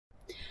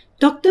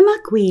Doctor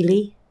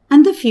McWheelie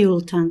and the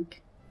fuel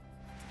tank.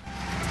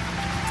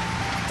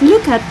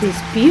 Look at this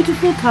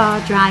beautiful car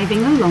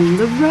driving along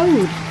the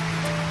road.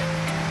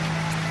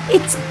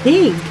 It's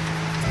big.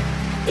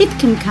 It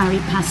can carry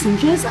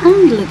passengers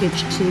and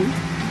luggage too.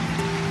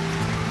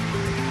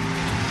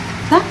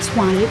 That's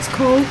why it's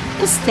called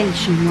a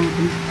station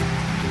wagon.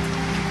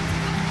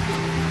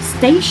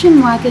 Station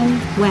wagon,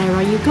 where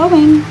are you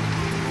going?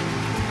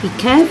 Be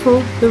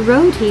careful, the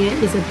road here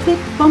is a bit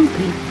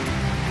bumpy.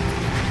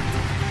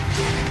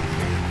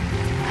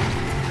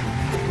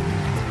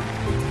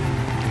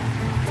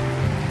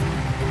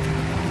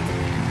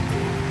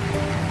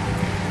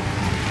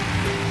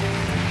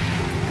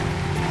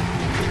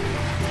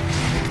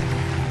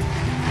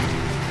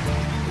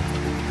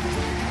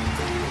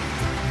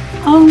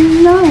 Oh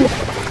no!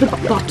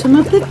 The bottom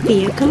of the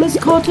vehicle has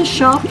caught a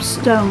sharp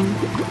stone.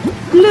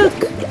 Look!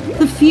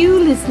 The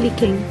fuel is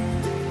leaking.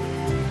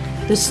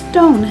 The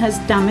stone has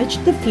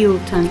damaged the fuel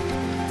tank.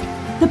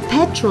 The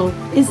petrol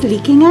is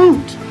leaking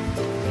out.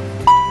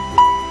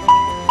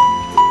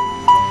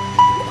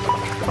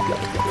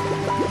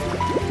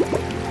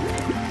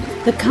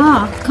 The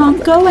car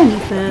can't go any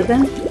further.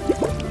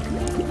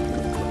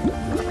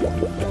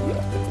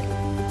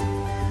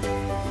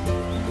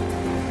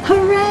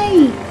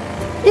 Hooray!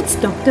 It's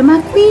Doctor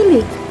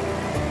McWheelie.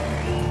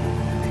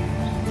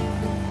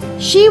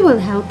 She will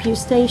help you,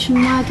 station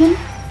wagon.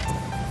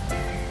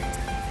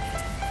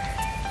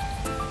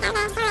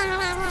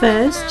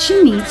 First,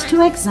 she needs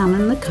to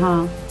examine the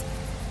car.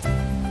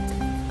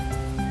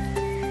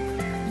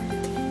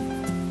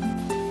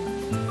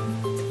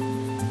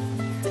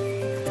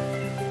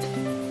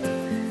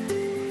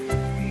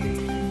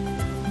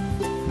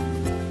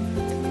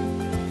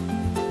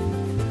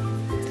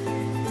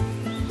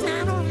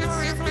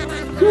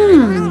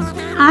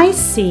 I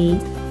see.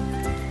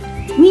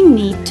 We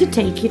need to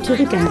take you to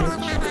the garage.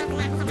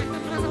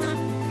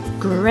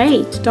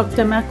 Great,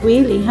 Doctor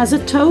McWheelie has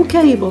a tow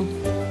cable.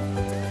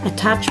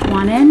 Attach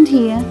one end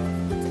here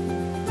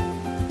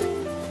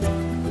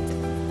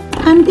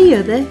and the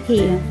other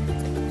here.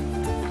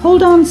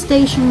 Hold on,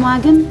 station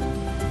wagon.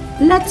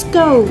 Let's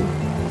go.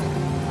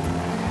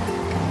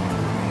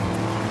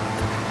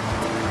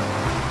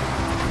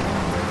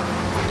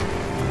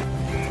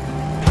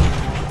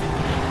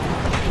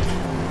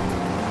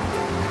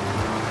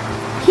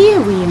 Here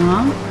we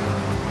are.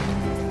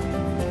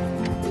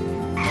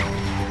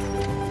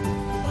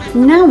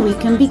 Now we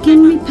can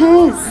begin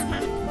repairs.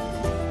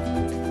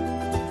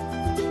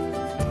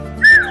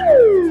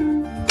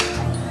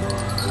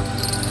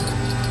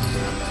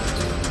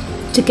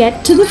 To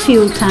get to the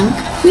fuel tank,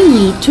 we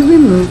need to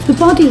remove the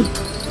body.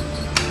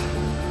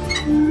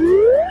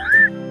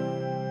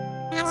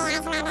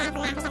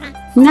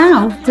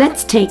 Now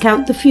let's take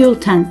out the fuel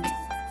tank.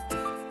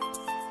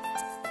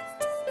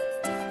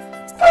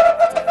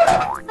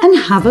 And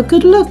have a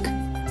good look.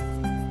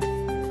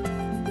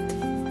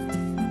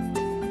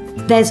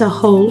 There's a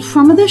hole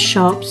from the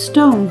sharp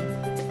stone.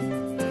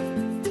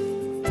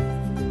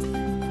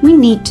 We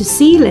need to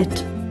seal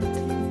it.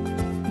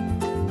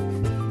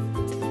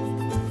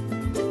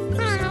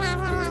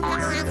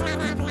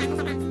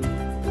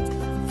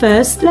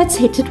 First, let's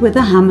hit it with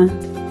a hammer.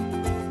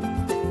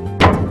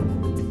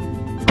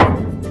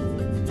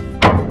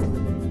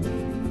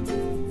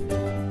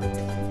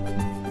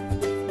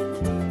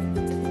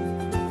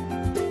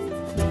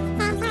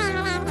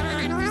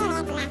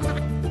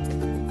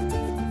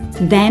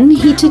 Then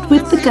heat it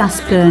with the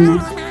gas burner.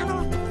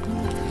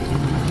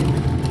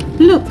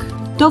 Look,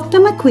 Doctor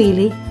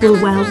McWheelie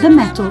will weld the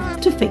metal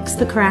to fix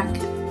the crack.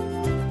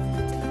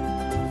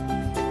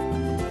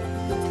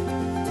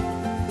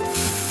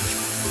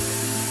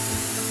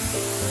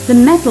 The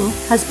metal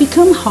has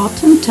become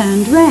hot and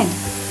turned red.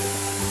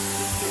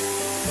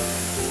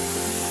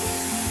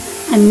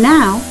 And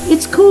now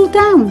it's cooled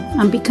down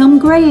and become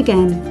grey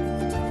again.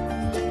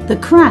 The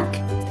crack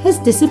has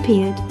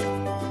disappeared.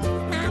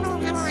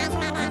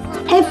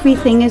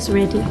 Everything is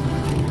ready.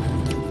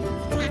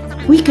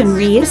 We can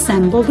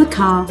reassemble the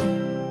car.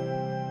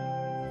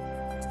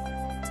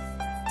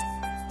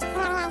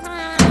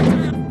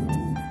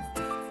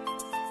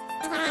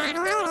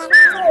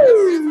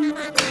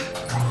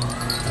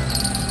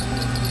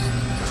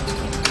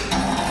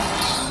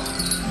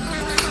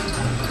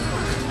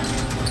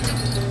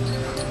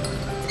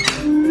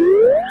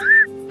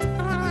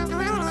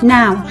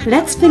 Now,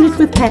 let's fill it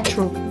with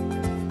petrol.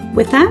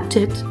 Without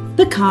it,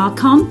 the car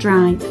can't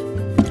drive.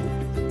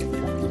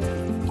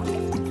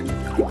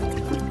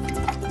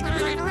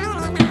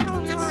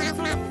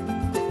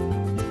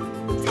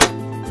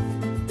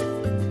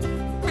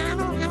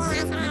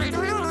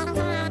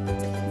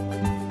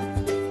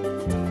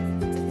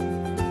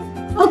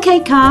 Okay,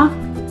 car,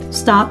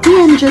 start the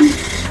engine.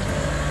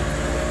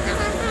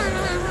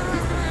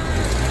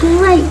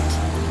 Great!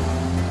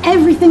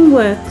 Everything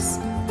works.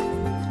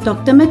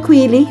 Dr.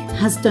 McWheelie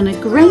has done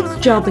a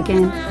great job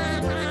again.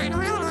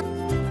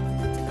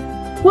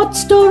 What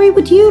story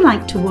would you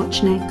like to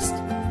watch next?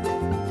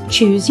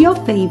 Choose your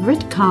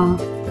favourite car.